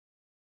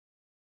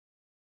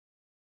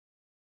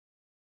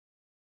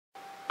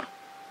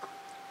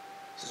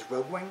This is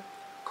Rogue Wing,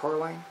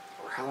 Coraline,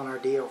 or Helen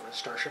RD over at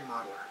Starship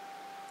Modeler.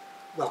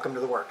 Welcome to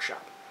the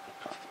workshop.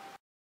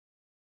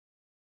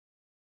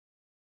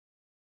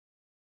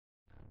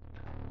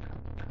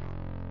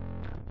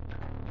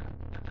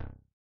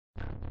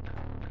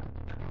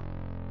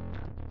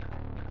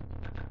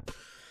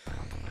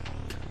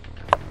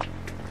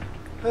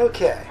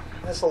 Okay,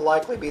 this will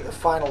likely be the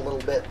final little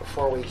bit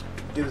before we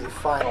do the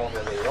final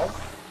reveal.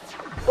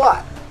 But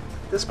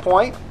at this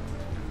point,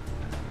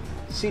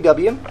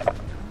 CW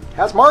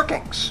has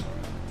markings.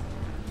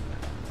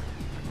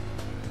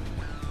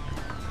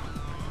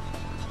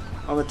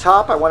 On the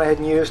top, I went ahead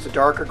and used the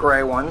darker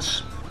gray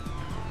ones.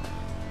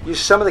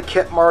 Used some of the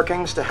kit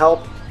markings to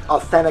help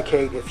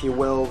authenticate, if you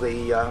will,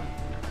 the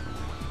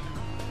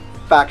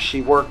fact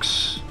she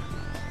works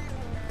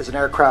as an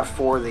aircraft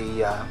for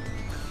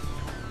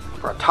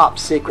a top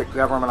secret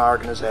government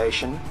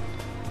organization.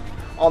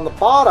 On the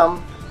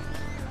bottom,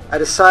 I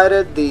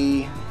decided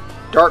the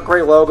dark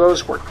gray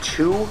logos were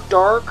too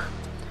dark,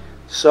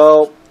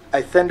 so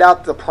I thinned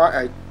out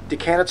I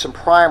decanted some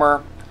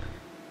primer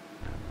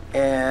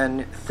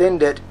and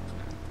thinned it,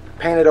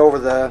 painted over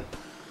the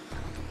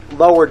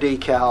lower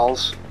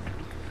decals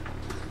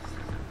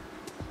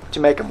to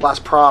make them less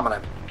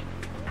prominent.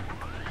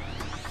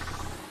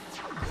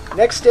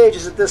 Next stage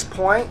is at this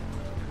point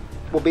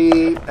will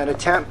be an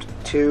attempt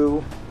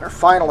to, or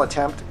final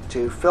attempt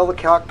to fill the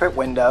cockpit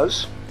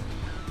windows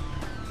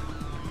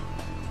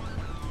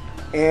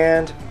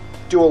and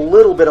do a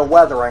little bit of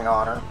weathering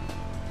on her.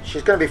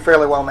 She's going to be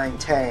fairly well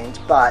maintained,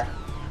 but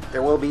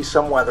there will be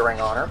some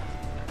weathering on her.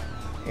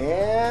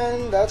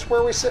 And that's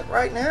where we sit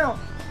right now.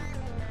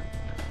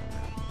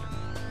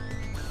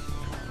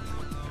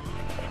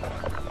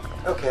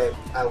 Okay,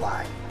 I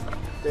lied.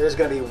 There's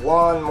going to be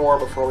one more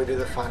before we do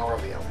the final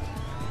reveal.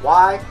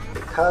 Why?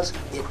 Because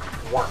it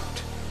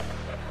worked.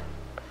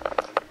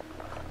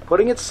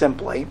 Putting it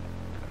simply,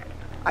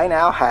 I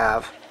now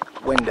have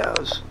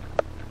windows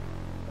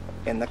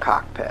in the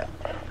cockpit.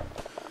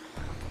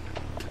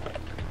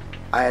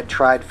 I had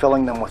tried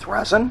filling them with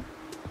resin.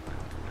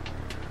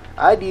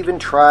 I'd even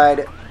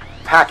tried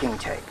packing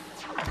tape.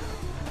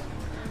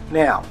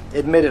 Now,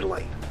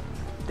 admittedly,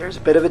 there's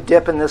a bit of a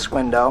dip in this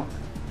window,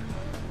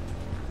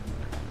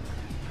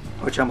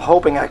 which I'm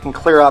hoping I can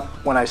clear up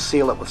when I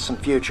seal it with some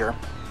future.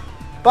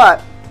 But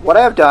what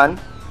I have done,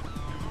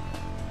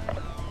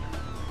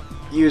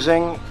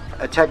 using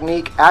a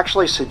technique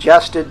actually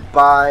suggested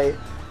by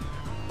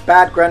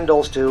Bad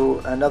Grendels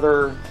to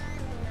another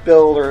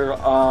builder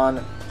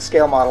on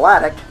Scale Model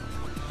Addict,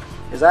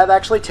 is I've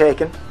actually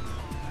taken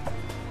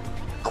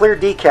clear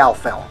decal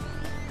film,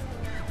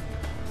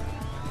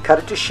 cut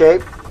it to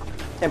shape,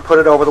 and put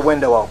it over the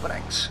window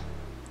openings.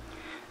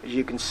 As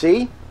you can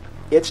see,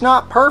 it's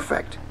not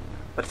perfect,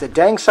 but it's a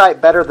dang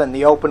sight better than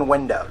the open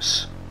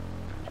windows.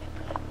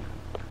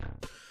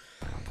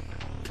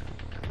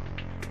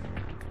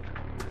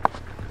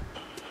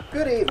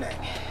 Good evening,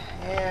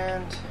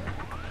 and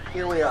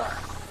here we are.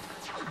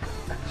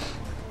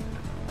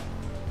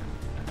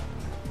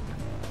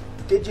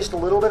 Did just a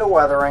little bit of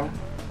weathering,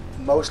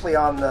 mostly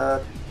on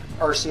the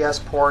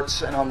RCS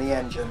ports and on the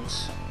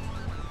engines.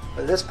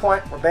 But at this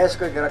point, we're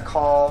basically going to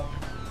call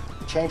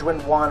the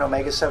Changewind 1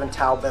 Omega 7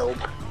 Tau build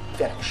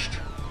finished.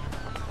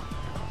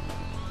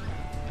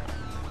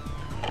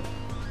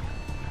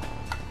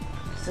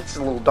 It's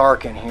a little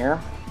dark in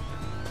here.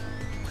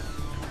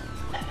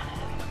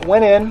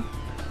 Went in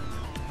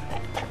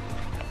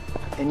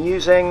and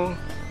using,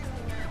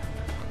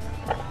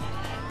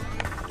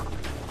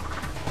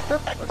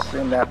 let's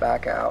zoom that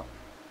back out.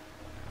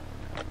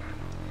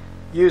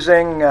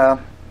 Using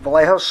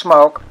Vallejo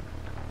smoke,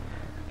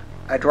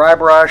 I dry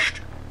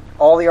brushed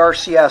all the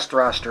RCS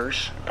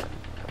thrusters,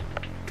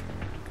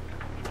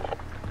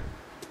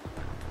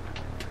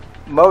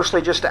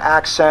 mostly just to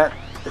accent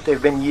that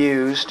they've been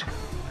used.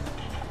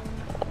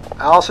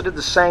 I also did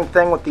the same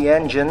thing with the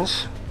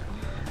engines,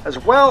 as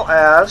well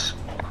as,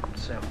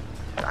 zoom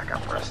back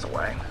up the rest of the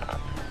way,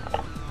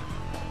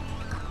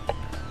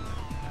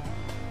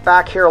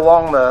 back here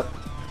along the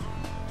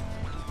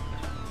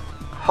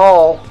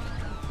hull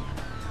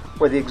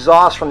where the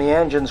exhaust from the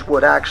engines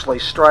would actually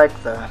strike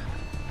the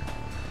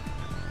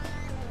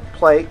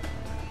plate.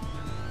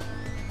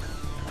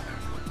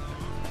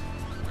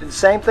 Did the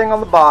same thing on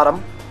the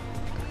bottom.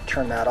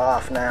 Turn that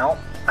off now.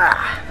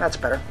 That's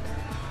better.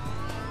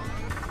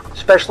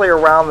 Especially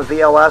around the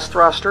VLS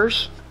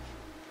thrusters,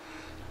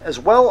 as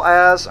well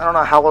as, I don't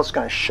know how it's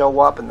going to show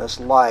up in this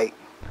light,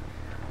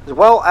 as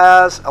well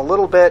as a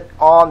little bit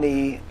on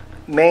the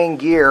main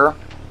gear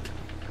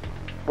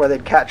where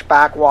they'd catch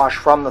backwash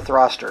from the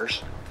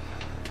thrusters.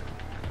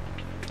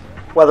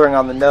 Weathering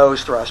on the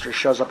nose thrusters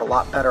shows up a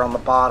lot better on the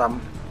bottom.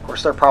 Of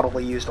course, they're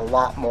probably used a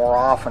lot more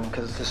often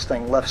because this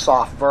thing lifts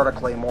off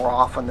vertically more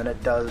often than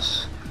it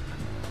does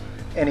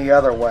any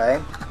other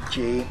way.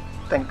 Gee,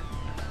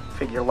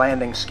 figure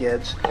landing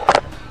skids.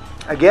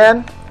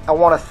 Again, I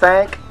want to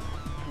thank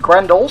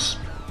Grendels,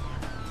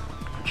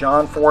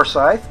 John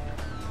Forsyth,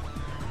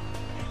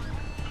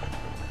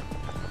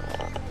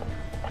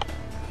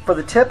 for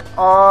the tip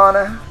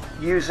on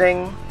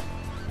using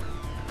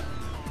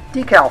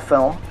decal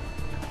film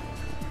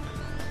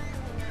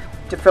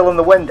to fill in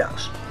the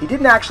windows. He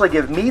didn't actually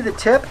give me the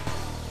tip,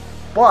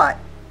 but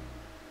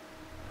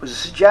it was a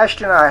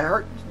suggestion I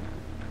heard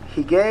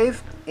he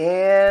gave,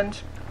 and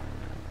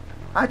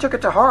I took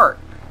it to heart.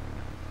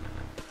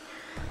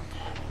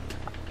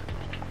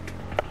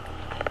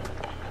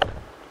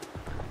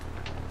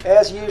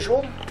 As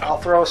usual, I'll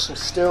throw some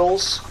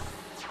stills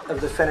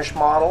of the finished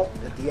model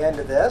at the end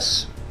of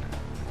this.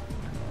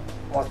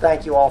 I want to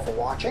thank you all for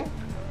watching.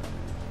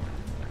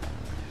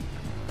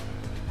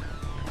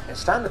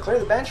 It's time to clear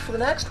the bench for the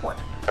next one.